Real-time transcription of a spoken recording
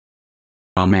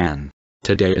Oh man.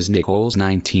 Today is Nicholes'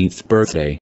 19th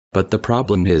birthday. But the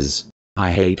problem is,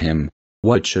 I hate him.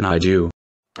 What should I do?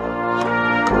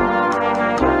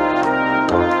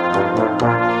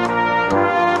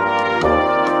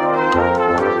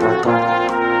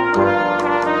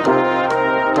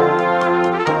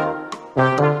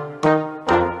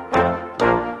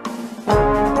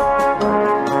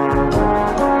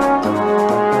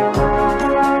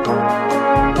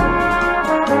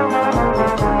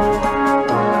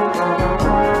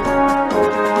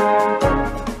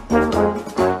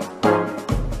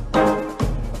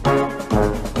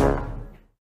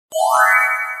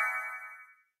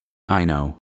 I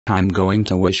know. I'm going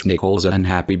to wish Nicholes a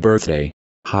happy birthday.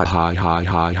 Ha ha ha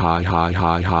ha ha ha ha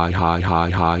ha ha ha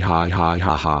ha ha ha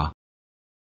ha ha.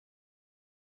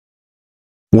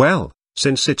 Well,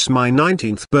 since it's my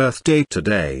 19th birthday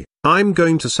today, I'm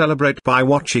going to celebrate by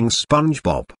watching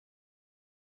SpongeBob.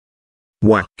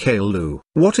 Wah, Caillou,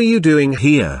 what are you doing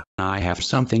here? I have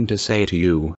something to say to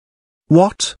you.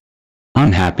 What?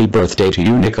 Unhappy birthday to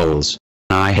you, Nicholes.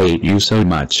 I hate you so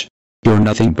much. You're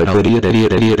nothing but an idiot.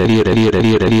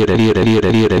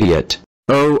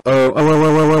 Oh,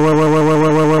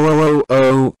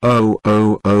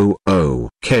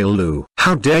 Caillou,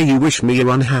 how dare you wish me an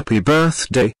unhappy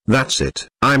birthday? That's it.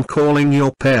 I'm calling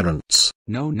your parents.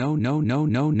 No.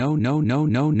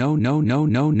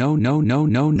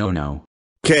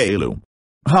 Caillou,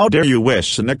 how dare you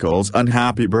wish Nicholes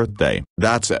unhappy birthday?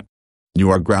 That's it. You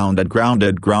are grounded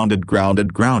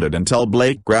until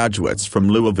Blake graduates from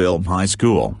Louisville High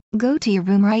School. Go to your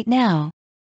room right now.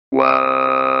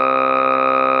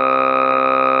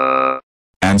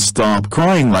 And stop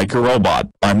crying like a robot.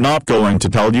 I'm not going to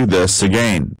tell you this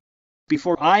again.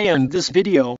 Before I end this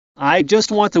video, I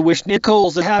just want to wish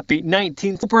Nicholes a happy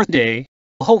 19th birthday.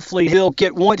 Hopefully he'll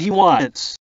get what he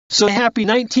wants. So happy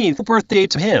 19th birthday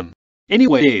to him.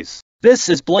 Anyways, this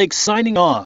is Blake signing off.